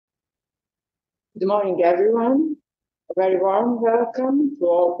Good morning, everyone. A very warm welcome to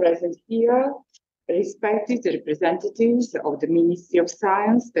all present here, respected representatives of the Ministry of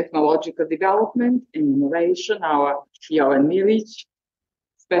Science, Technological Development and Innovation, our Jovan Milić,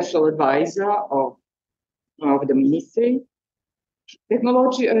 Special Advisor of the Ministry,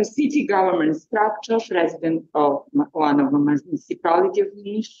 City Government Structure, President of one of the Municipality of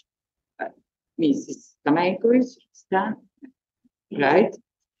Niš, Mrs. Stamenković, right?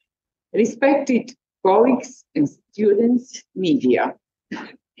 Respected colleagues and students, media.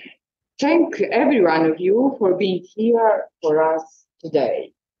 Thank every one of you for being here for us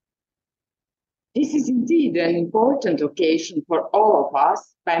today. This is indeed an important occasion for all of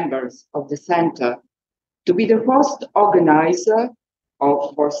us, members of the Center, to be the host organizer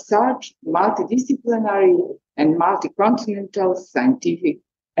for such multidisciplinary and multi-continental scientific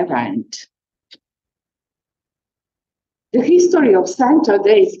event. The history of Center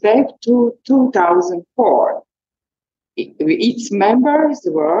dates back to 2004. Its members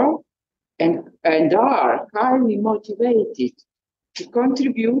were and are highly motivated to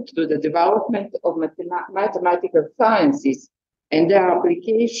contribute to the development of mathematical sciences and their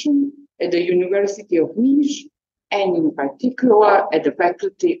application at the University of Niš, and in particular at the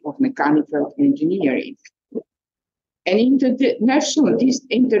Faculty of Mechanical Engineering. An international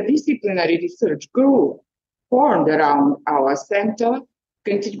interdisciplinary research group formed around our center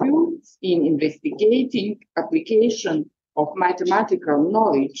contributes in investigating application of mathematical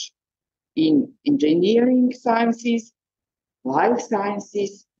knowledge in engineering sciences, life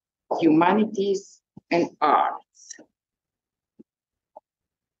sciences, humanities, and arts.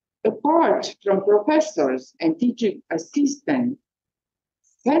 Apart from professors and teaching assistants,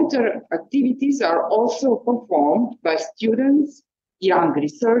 center activities are also performed by students, young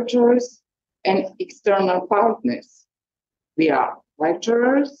researchers, and external partners. We are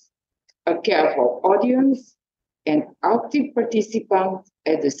lecturers, a careful audience, and active participants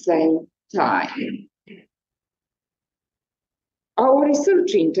at the same time. Our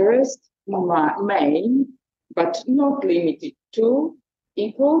research interests, main but not limited to,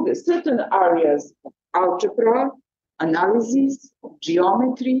 include certain areas of algebra, analysis,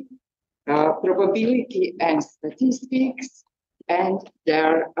 geometry, probability and statistics, and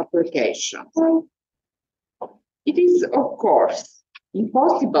their application. It is, of course,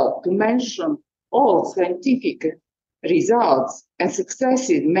 impossible to mention all scientific results and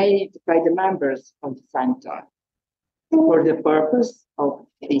successes made by the members of the Center. For the purpose of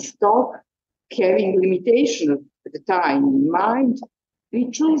this talk, having limitation of the time in mind, we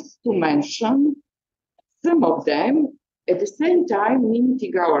choose to mention some of them, at the same time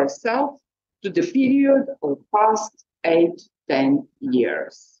limiting ourselves to the period of past 8-10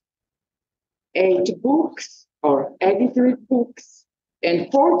 years. 8 books or edited books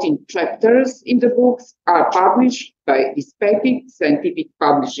and 14 chapters in the books are published by respected scientific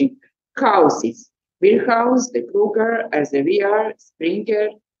publishing houses, Wirthaus, De Kruger, Elsevier, Springer,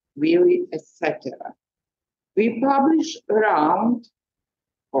 Wiley, etc. We publish around,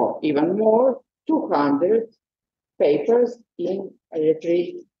 or even more, 200 papers in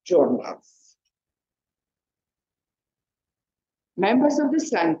electronic journals. Members of the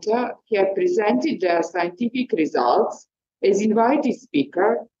Center have presented their scientific results as invited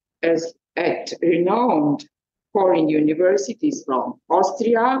speakers at renowned foreign universities from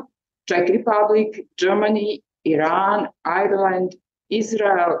Austria, Czech Republic, Germany, Iran, Ireland,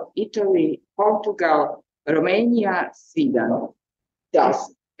 Israel, Italy, Portugal, Romania, Sweden,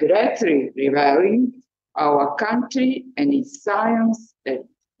 thus greatly revealing our country and its science at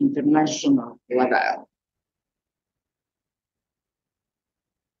international level.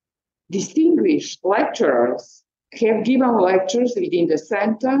 Distinguished lecturers have given lectures within the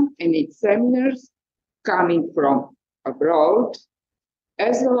Center and its seminars coming from abroad,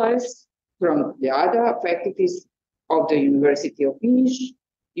 as well as from the other faculties of the University of Niš,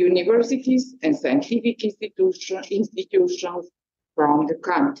 universities and scientific institutions from the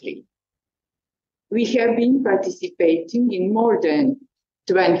country. We have been participating in more than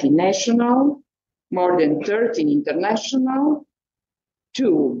 20 national, more than 13 international,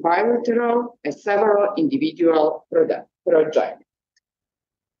 2 bilateral, and several individual projects.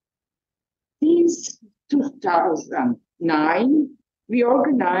 Since 2009, we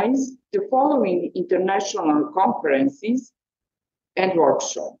organized the following international conferences and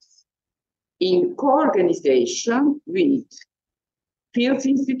workshops in co-organization with Fields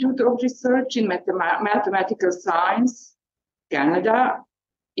Institute of Research in Mathematical Science, Canada,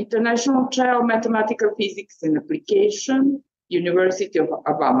 International Chair of Mathematical Physics and Application, University of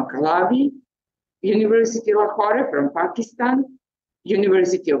Abomey Calavi, University of Lahore from Pakistan,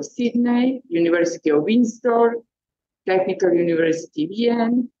 University of Sydney, University of Windsor, Technical University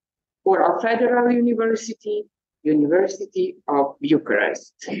Vienna, or a federal university, University of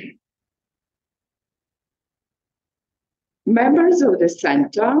Bucharest. Members of the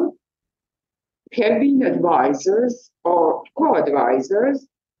center have been advisors or co-advisors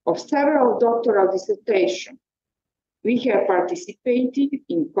of several doctoral dissertations. We have participated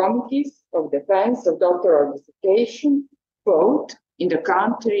in committees of defense of doctoral dissertation, both in the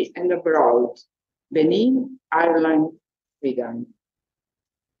country and abroad, Benin, Ireland, Sweden.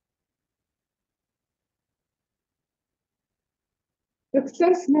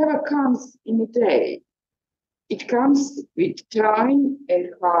 Success never comes in a day. It comes with time and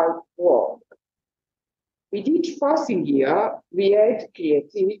hard work. With each passing year, we add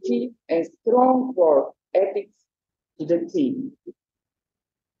creativity and strong work ethics to the team.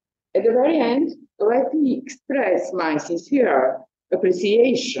 At the very end, let me express my sincere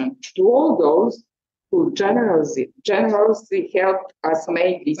appreciation to all those who generously helped us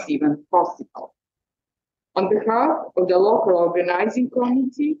make this event possible. On behalf of the local organizing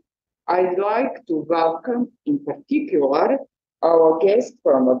committee, I'd like to welcome in particular our guests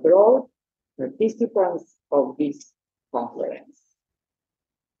from abroad, participants of this conference.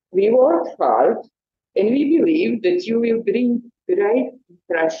 We worked hard and we believe that you will bring great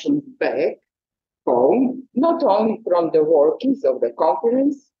impressions back home, not only from the workings of the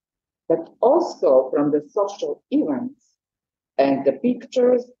conference, but also from the social events and the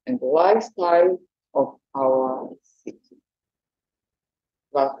pictures and the lifestyle of our city.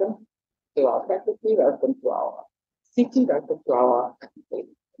 Welcome to our faculty, welcome to our city, welcome to our country.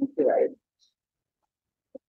 Thank you very much.